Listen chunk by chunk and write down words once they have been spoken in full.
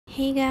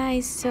Hey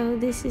guys, so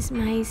this is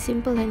my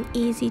simple and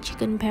easy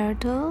chicken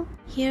peratal.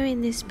 Here in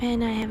this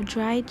pan I have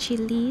dried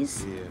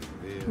chilies,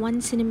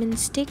 1 cinnamon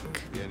stick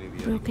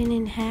broken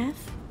in half,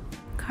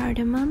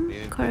 cardamom,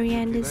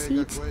 coriander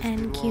seeds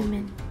and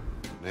cumin.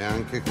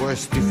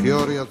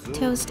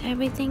 Toast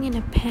everything in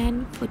a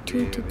pan for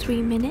 2 to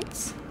 3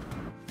 minutes.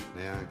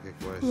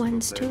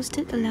 Once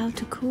toasted, allow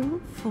to cool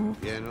for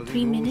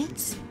 3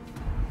 minutes.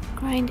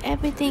 Grind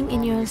everything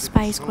in your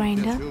spice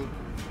grinder.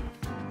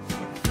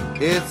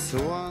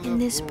 In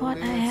this pot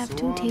I have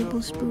 2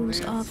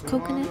 tablespoons of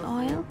coconut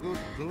oil.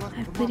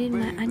 I've put in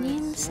my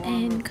onions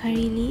and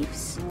curry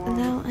leaves.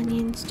 Allow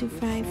onions to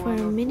fry for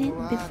a minute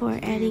before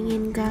adding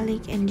in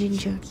garlic and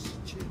ginger.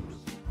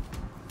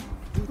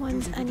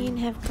 Once onions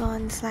have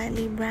gone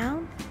slightly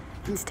brown,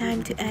 it's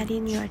time to add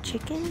in your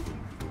chicken.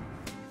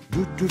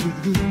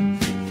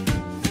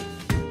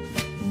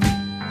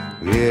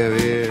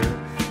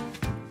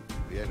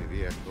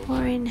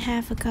 Pour in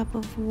half a cup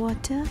of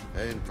water.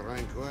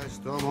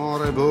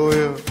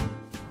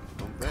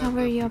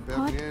 Cover your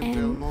pot and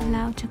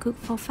allow to cook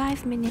for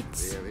 5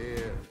 minutes.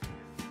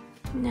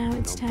 Now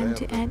it's time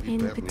to add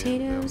in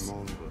potatoes.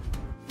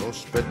 Lo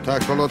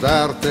spettacolo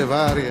d'arte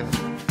varia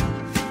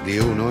di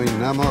uno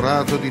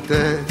innamorato di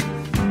te.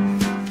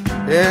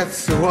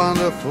 It's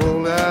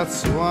wonderful,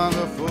 it's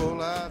wonderful,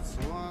 it's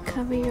wonderful.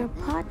 Cover your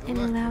pot and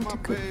allow to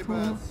cook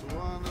for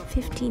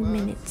 15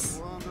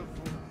 minutes.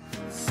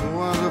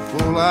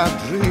 Wonderful, I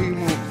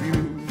dream of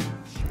you.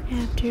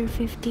 After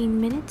 15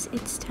 minutes,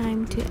 it's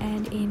time to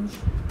add in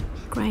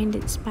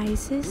grinded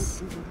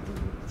spices.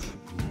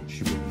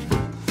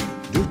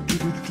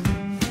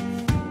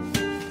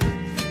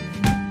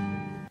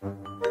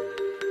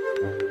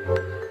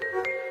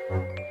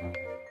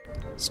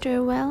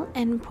 Stir well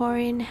and pour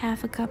in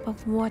half a cup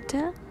of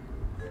water.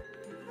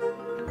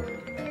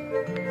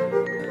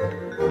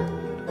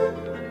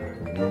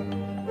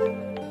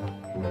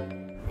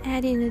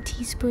 Add in a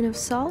teaspoon of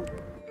salt.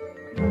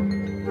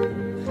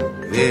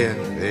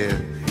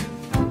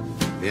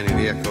 Vieni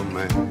via con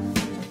me.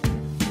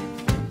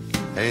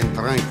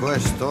 Entra in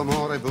questo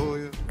amore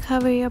buio.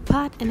 Cover your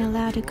pot and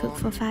allow to cook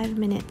for 5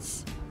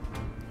 minutes.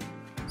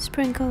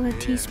 Sprinkle a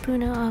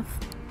teaspoon of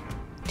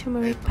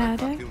turmeric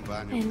powder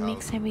and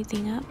mix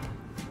everything up.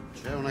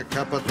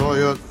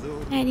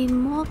 Add in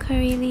more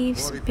curry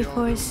leaves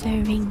before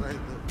serving.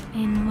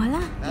 And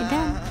voila, you're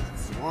done.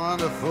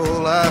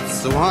 Wonderful,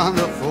 that's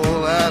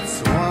wonderful,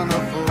 that's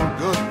wonderful.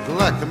 Good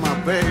luck, my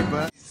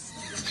baby.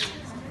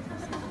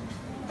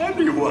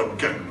 Anyone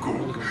can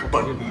cook,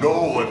 but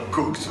no one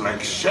cooks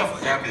like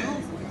Chef Rémy.